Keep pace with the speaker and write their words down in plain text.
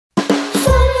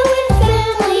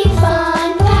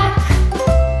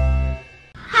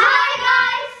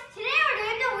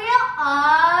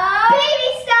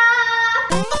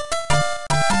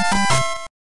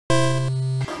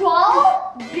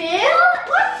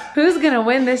Who's gonna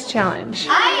win this challenge?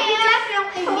 I am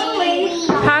definitely me.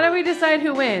 How do we decide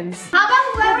who wins? How about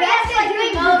whoever is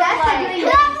doing the best at doing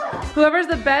stuff? Whoever's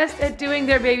the best at doing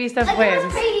their baby stuff Like the wins.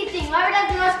 most crazy thing. Whoever does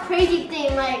the most crazy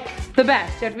thing, like. The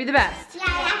best. You have to be the best. Yeah, I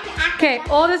have to act. Okay,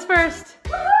 oldest first.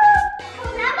 I'm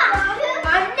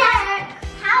next.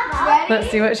 How about? Let's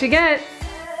see what she gets.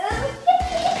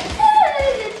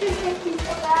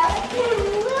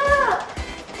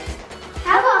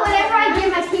 How about whatever I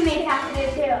give my teammates have to do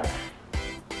too?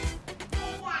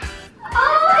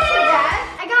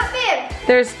 Oh, I got bib.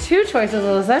 There's two choices,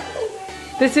 Alyssa.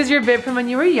 This is your bib from when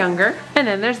you were younger, and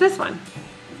then there's this one.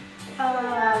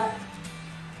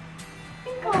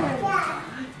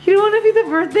 You don't want to be the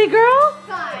birthday girl?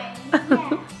 Fine.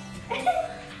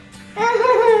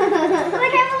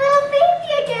 Like I'm a little baby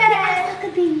again. Look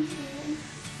at baby.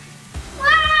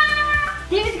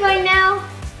 David's going now.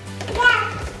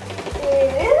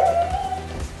 Yeah.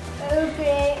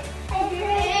 Okay.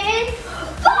 Open.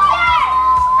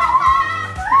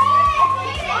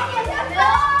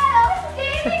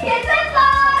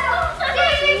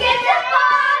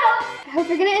 I hope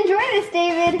you're gonna enjoy this,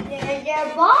 David. There's your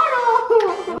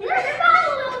bottle. There's your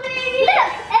bottle, little baby.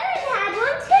 Look, Evan had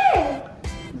one too.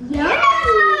 Yeah.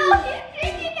 You're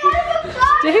drinking out of a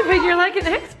bottle. David, you're like an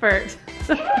expert.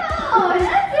 Ew,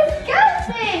 that's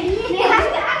disgusting. You have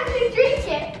to actually drink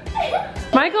it.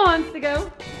 Michael wants to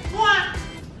go.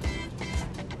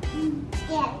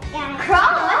 Yeah. Yeah.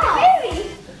 Crawl like a baby.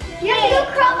 You have to go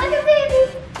crawl like a baby.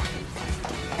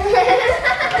 Eat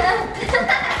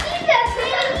that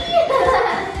baby.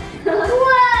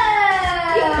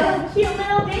 Whoa. Cute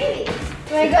little baby.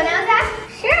 You want to go now, Zach?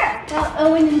 Sure. Well,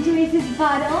 Owen enjoys his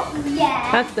bottle. Yeah.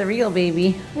 That's the real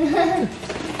baby.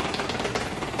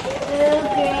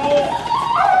 Okay.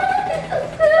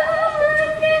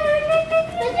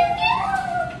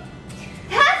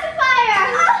 Pacifier!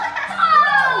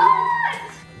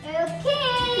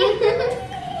 Okay.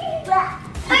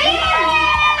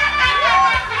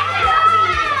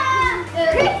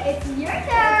 It's your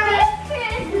turn.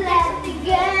 Chris, let's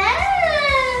go.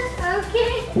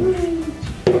 Okay.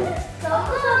 Come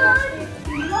on.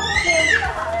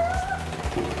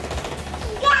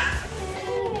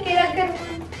 Get up,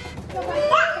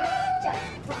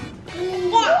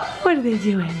 What are they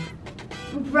doing?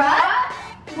 Brush?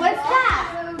 What's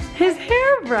that? His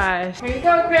hairbrush. Here you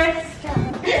go, Chris.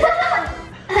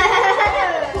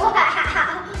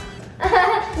 Wow.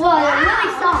 Whoa, they're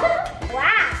really soft.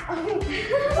 Wow.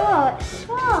 Oh, it's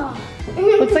soft.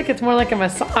 Looks like it's more like a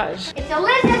massage. It's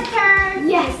Alyssa's turn.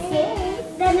 Yes.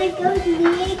 Then it goes to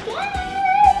me again.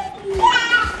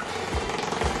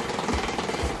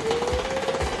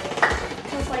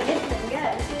 Looks like it's been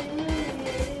good.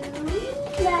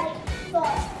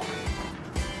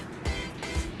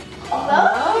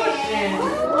 Lotion.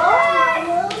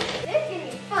 What? This is gonna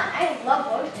be fun. I love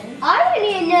lotion. I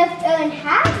didn't even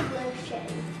have lotion.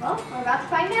 Well, we're about to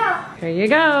find out. Here you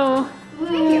go.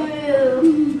 Thank you.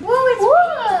 Whoa, it's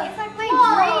pink. It's like my dream. I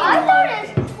thought it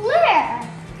was clear.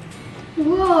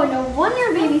 Whoa, no wonder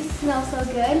baby smells so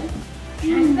good.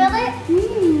 Can I smell it?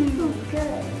 Mmm,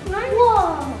 good.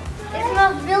 Whoa, it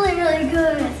smells really, really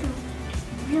good. It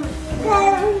smells really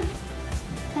good.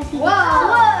 Whoa,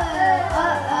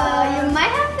 you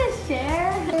might have to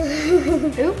share.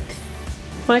 Oops.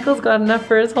 Michael's got enough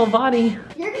for his whole body.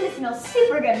 You're gonna smell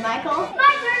super good, Michael.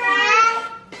 My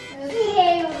turn.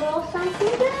 Okay, roll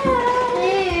something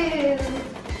good.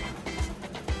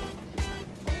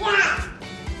 Yeah. What?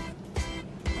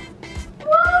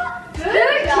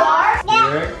 Food jar?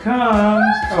 Here it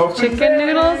comes. Open Chicken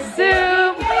noodle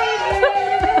soup.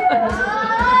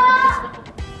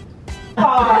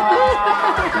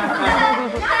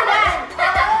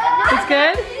 It's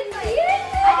good?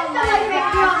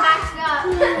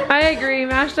 I agree,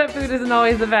 mashed up food isn't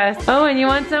always the best. Oh, and you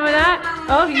want some of that?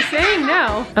 Oh, he's saying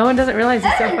no. Owen doesn't realize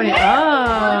he's so funny.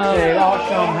 Oh. Okay, I'll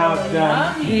show them how it's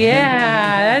done.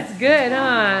 Yeah, that's good,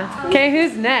 huh? Okay,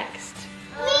 who's next?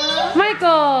 Me.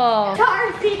 Michael.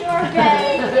 Car seat or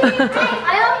bed.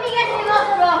 I hope you get to go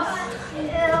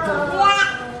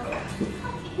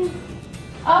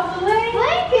a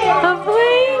blanket. A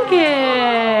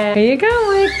blanket. Here you go,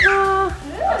 Michael.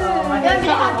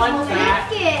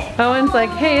 Owen's like,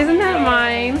 hey, isn't that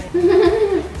mine?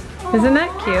 Isn't that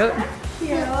cute?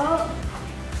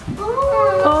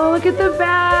 Oh, look at the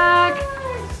back.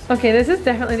 Okay, this is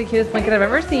definitely the cutest blanket I've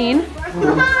ever seen.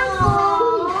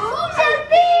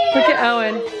 Look at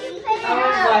Owen.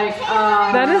 Owen's like,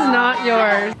 That is not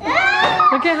yours.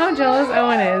 Look at how jealous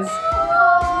Owen is.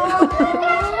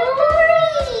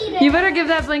 You You better give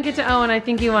that blanket to Owen. I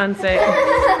think he wants it.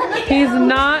 He's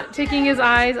not taking his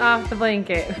eyes off the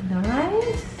blanket.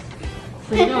 Nice.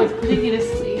 So you know it's putting you to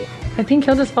sleep. I think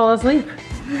he'll just fall asleep.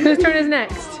 Whose turn is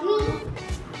next?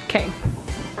 Okay.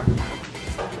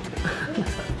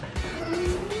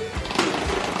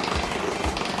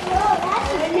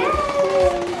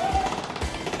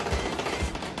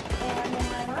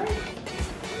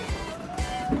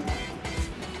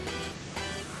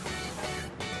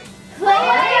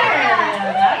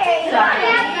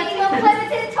 Let's go play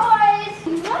with his toys.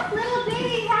 What little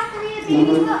babies have to be a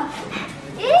baby book?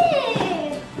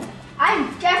 Ew. I'm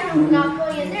definitely not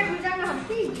going in there because I'm not a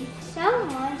baby.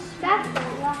 Someone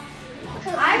special.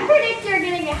 I predict they're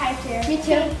gonna get hyped here. Me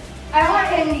too. I want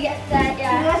him to get that.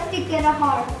 Yeah. He wants to get a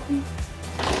heart.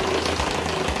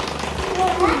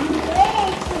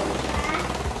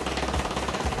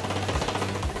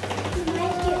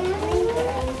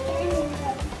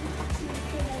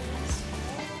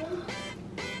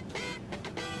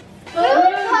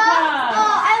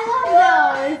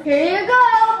 Here you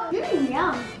go.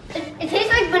 Yum. It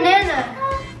tastes like banana.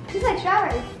 It tastes like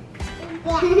strawberry.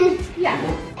 Yeah.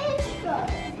 It's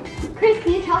strawberry. Chris,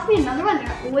 can you toss me another one?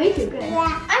 They're way too good.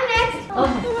 Yeah. I'm next.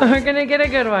 We're gonna get a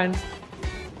good one.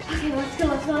 Okay, let's go.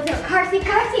 Car seat.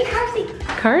 Car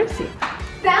seat.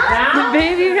 Bounce. The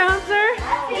baby bouncer?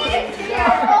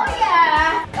 Oh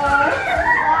yeah.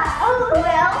 Oh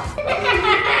well.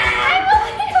 I'm a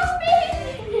little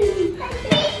baby.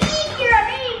 You're a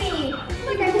baby.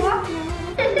 Look, I'm walking.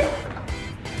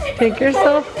 Take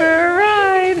yourself for a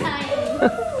ride. I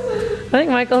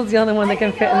think Michael's the only one that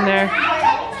can fit in there.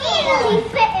 I can easily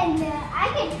fit in there. I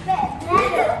can fit.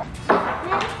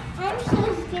 I'm so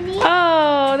skinny.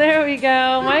 Oh, there we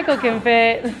go. Michael can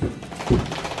fit.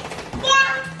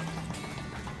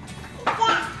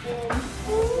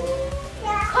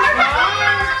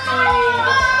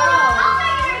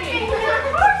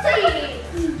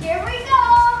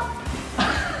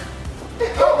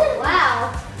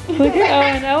 Look at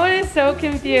Owen. Owen is so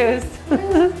confused.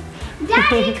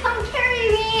 Daddy, come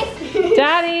carry me.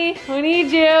 Daddy, we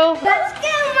need you. Let's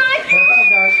go,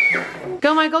 Michael.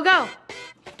 Go, Michael, go.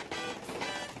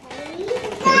 Here we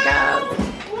go.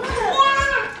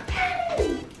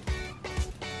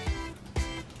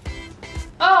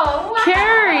 Oh, wow.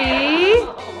 Carrie,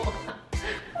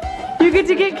 you get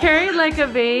to get carried like a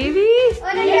baby?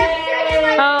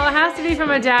 Oh, it has to be from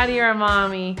a daddy or a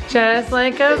mommy. Just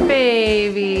like a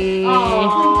baby.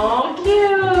 Oh,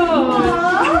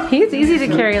 cute. He's easy to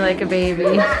carry like a baby.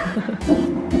 Wow,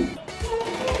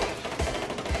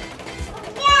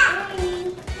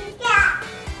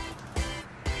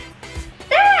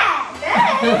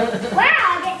 I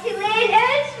get to lay in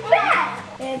his bed.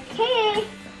 Okay.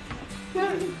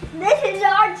 This is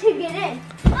hard to get in.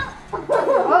 Oh.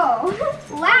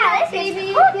 Wow, this is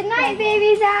good night,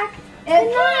 baby Zach.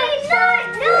 Good night.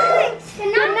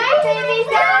 Good night, baby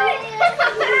Zach.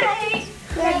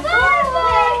 Good night, baby Zach.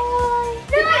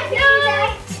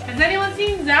 Has anyone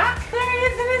seen Zach? There he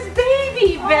is in his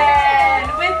baby bed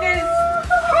with his...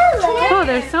 Oh,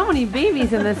 there's so many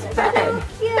babies in this bed.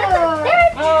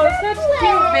 Oh, such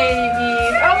cute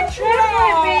babies. Oh,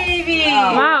 triplets baby.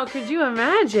 Wow, could you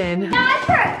imagine?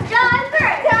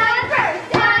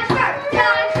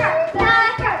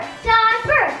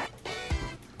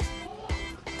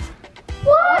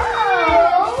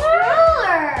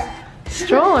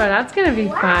 Stroller, that's gonna be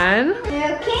fun.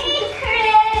 Okay,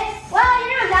 Chris. Well,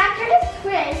 you know, Dr. is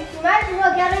twins. You might as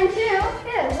well get him too.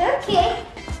 Okay.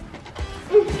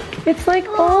 It's like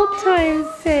old time's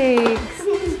sakes.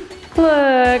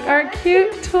 Look, our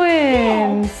cute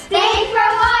twins. Thanks for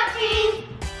watching.